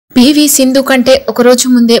PV Sindhu కంటే ఒక రోజు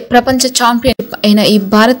ముందే ప్రపంచ ఛాంపియన్ అయిన ఈ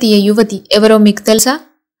భారతీయ యువతి ఎవరో మీకు తెలుసా?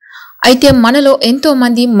 అయితే మనలో ఎంతో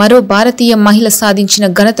మంది మరో భారతీయ మహిళ సాధించిన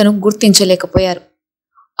ఘనతను గుర్తించలేకపోయారు.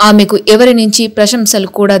 ఆమెకు ఎవరి నుంచి ప్రశంసలు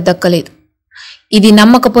కూడా దక్కలేదు. ఇది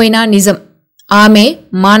నమ్మకపోయినా నిజం. ఆమె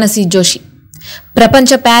మానసి జోషి. ప్రపంచ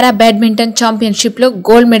పారా బ్యాడ్మింటన్ ఛాంపియన్షిప్లో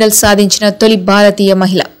గోల్డ్ మెడల్ సాధించిన తొలి భారతీయ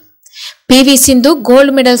మహిళ. పీవీ సింధు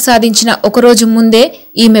గోల్డ్ మెడల్ సాధించిన ఒకరోజు ముందే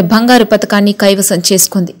ఈమె బంగారు పతకాన్ని కైవసం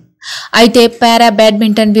చేసుకుంది. అయితే పారా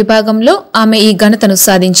బ్యాడ్మింటన్ విభాగంలో ఆమె ఈ ఘనతను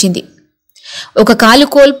సాధించింది. ఒక కాలు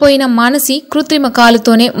కోల్పోయిన మానసి కృత్రిమ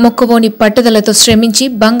కాలుతోనే మొక్కవోని పట్టుదలతో శ్రమించి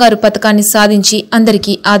బంగారు పతకాన్ని సాధించి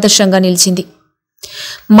అందరికీ ఆదర్శంగా నిలిచింది.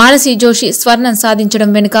 మానసి జోషి స్వర్ణం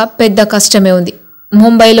సాధించడం వెనుక పెద్ద కష్టమే ఉంది.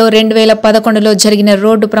 ముంబైలో 2011లో జరిగిన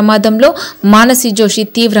రోడ్డు ప్రమాదంలో మానసి జోషి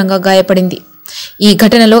తీవ్రంగా గాయపడింది. ఈ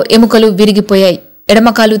ఘటనలో ఎముకలు విరిగిపోయాయి.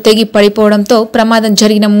 ఎడమకాలు తెగి పడిపోవడంతో ప్రమాదం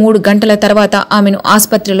జరిగిన 3 గంటల తర్వాత ఆమెను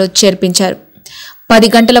ఆసుపత్రిలో చేర్పించారు. 10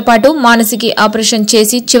 గంటల పాటు మానసికి ఆపరేషన్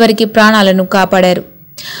చేసి చివరికి ప్రాణాలను కాపాడారు.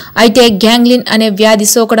 అయితే గ్యాంగ్లిన్ అనే వ్యాధి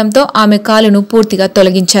సోకడంతో ఆమె కాలును పూర్తిగా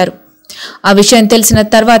తొలగించారు. ఆ విషయం తెలిసిన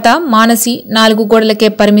తర్వాత మానసి 4 గోడలకే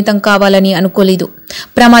పరిమితం కావాలని అనుకోలేదు.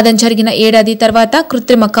 ప్రమాదం జరిగిన ఏడాది తర్వాత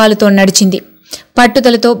కృత్రిమ కాలుతో నడిచింది.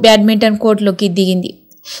 పట్టుదలతో బ్యాడ్మింటన్ కోర్టులోకి దిగింది.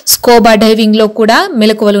 స్కోబా డైవింగ్ లో కూడా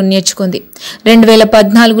మెలకువలు నేర్చుకుంది.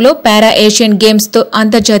 2014లో పారా ఏషియన్ గేమ్స్ తో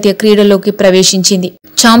అంతర్జాతీయ క్రీడల్లోకి ప్రవేశించింది.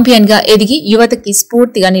 ఛాంపియన్ గా ఎదిగి యువతకి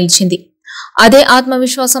స్ఫూర్తిగా నిలిచింది. అదే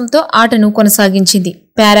ఆత్మవిశ్వాసంతో ఆటను కొనసాగించింది.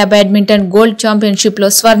 పారా బ్యాడ్మింటన్ గోల్డ్ ఛాంపియన్షిప్ లో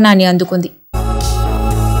స్వర్ణాన్ని అందుకుంది.